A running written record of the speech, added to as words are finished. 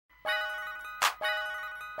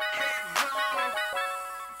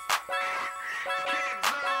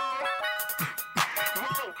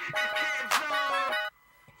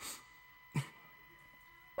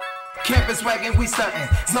swaggin', we stuntin'.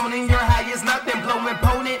 Zoning your high is nothing, blowing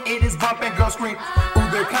potent, it is bumpin', girls scream, ooh,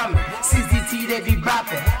 they're coming. CZT, they be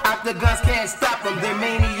boppin', octagons can't stop them. They're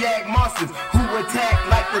maniac monsters who attack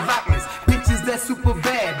like the Lochans. Bitches that's super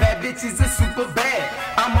bad, bad bitches is super bad.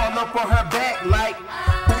 I'm all up on her back like,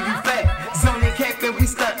 ooh, you fat. Zoning campin', we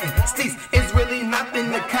stuntin'. Steez, it's really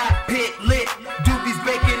nothing, the cockpit lit. Doobies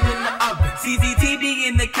baking in the oven. CZT be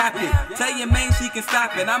in the cockpit. Tell your man she can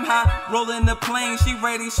stop it. I'm high, rolling the plane. She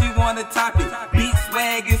ready, she wanna top it. Beat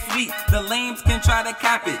swag is sweet. The lames can try to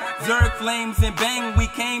cop it. Zerg flames and bang, we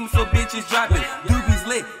came so bitches drop it. Doobies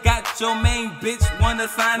lit, got your main bitch wanna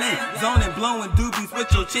sign in. Zoning, blowing doobies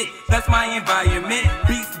with your chick. That's my environment.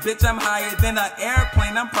 Beats, bitch, I'm higher than an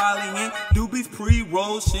airplane. I'm probably in. Doobies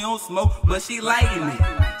pre-roll, she don't smoke, but she lighting it.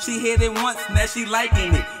 She hit it once, now she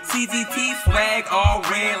liking it. CZT swag all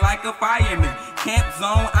red like a fireman. Camp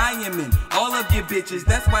zone Ironman. All of your bitches,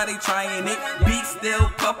 that's why they trying it. Beat still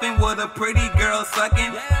puffin' with a pretty girl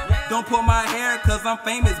sucking. Don't pull my hair cause I'm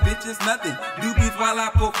famous, bitches nothing. Doobies while I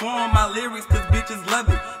perform my lyrics cause bitches love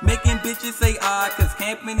it. Making bitches say cause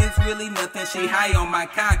camping is really nothing. She high on my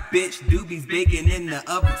cock, bitch. Doobies baking in the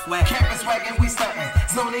oven swag. Campin' swaggin', we stuntin'.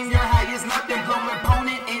 Zoning your high is nothing, blowing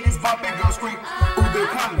potent, it is bumpin', girls scream, ooh, they're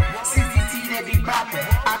coming. CZT, they be boppin',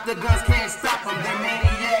 octagons can't stop them. They're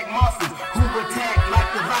maniac monsters who attack like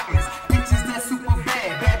the Lochans. Bitches that's super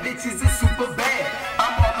bad, bad bitches is super bad.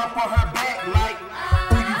 I'm all up on her back like,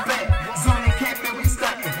 ooh, you fat. Zoning campin', we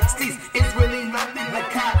stuntin'. Steez, it's really nothing, the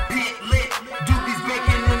cockpit lit. Doobies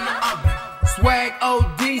baking in the oven. Swag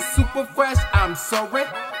OD, super fresh, I'm sorry.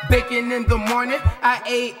 Baking in the morning, I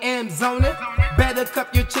AM zoning. Better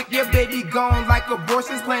cup your chick, your baby gone like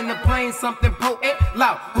abortions. Playing the plane, something potent,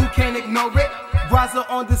 loud, who can ignore it? Graza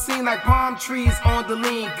on the scene like palm trees on the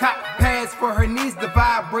lean. Cop pads for her knees, the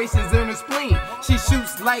vibrations in her spleen. She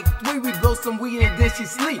shoots like 3, we blow some weed and then she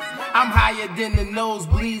sleep. I'm higher than the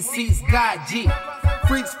nosebleed seats, God G.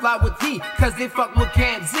 Freaks fly with he, cause they fuck with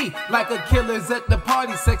Camp Z. Like a killer's at the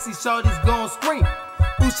party, sexy shorty's gon' scream.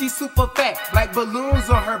 Ooh, she super fat, like balloons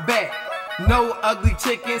on her back. No ugly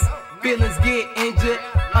chickens, feelings get injured,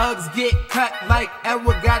 Uggs get cut like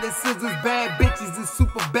Edward got his scissors. Bad bitches is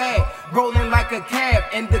super bad, rolling like a cab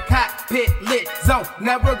in the cockpit lit zone.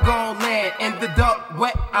 Never gon' land in the dark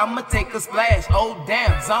wet, I'ma take a splash, oh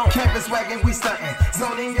damn zone. Campin' swaggin', we stuntin'.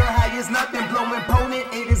 Zoning your high is nothing, blowing potent,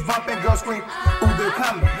 it is bumpin', girls scream, ooh, they're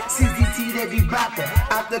coming. CZT, they be boppin',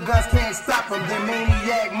 octagons can't stop them. They're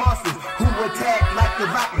maniac monsters who attack like the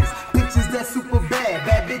Lochans. Bitches that's super bad,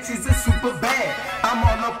 bad bitches is super bad. I'm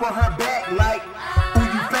all up on her back like, ooh,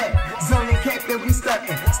 you fat. Zoning campin', we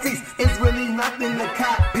stuntin'. Steez, it's really nothing, the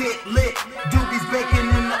cockpit lit. Doobies baking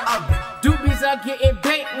in the oven. Doobies are getting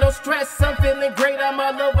baked, no stress, I'm feeling great. I'm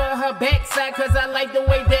all over her backside cause I like the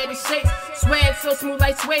way that it shakes. Swag so smooth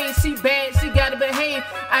like suede, she bad, she gotta behave.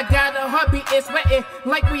 I got a heartbeat and sweating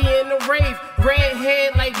like we in a rave. Red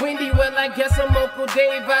hair like Wendy, well I guess I'm Uncle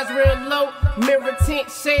Dave. Eyes real low, mirror tint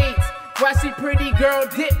shades. Why she pretty girl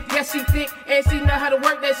dip, yeah she thick and she know how to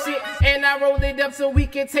work that shit. And I roll it up so we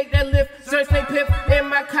can take that lift. Search they pip in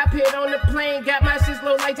my cockpit on the plane. Got my shit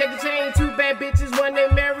slow like Jackie Chain. 2 bad bitches, one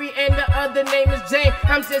named Mary and the other name is Jane.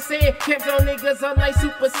 I'm just saying, camps on niggas are like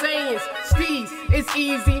Super Saiyans. Steez, it's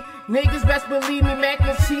easy. Niggas best believe me, mac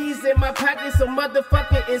and cheese in my pocket, so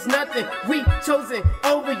motherfucker is nothing. We chosen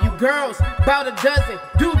over you girls, about a dozen.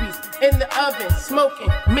 Doobies in the oven, smoking,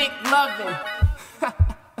 McLovin'.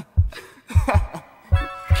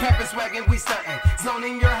 Campin' swaggin', we stuntin'.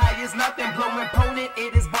 Zoning your high is nothing, blowing potent,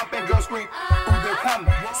 it is bumpin', girls scream, ooh, they're coming.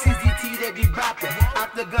 CZT, they be boppin',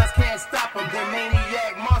 octagons can't stop them. They're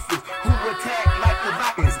maniac monsters who attack like the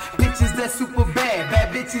Lochans. Bitches that's super bad, bad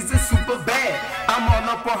bitches is super bad. I'm all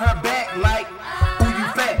up on her back like, ooh, you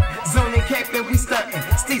fat. Zoning campin', we stuntin'.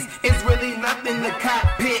 Steez, it's really nothing, the cop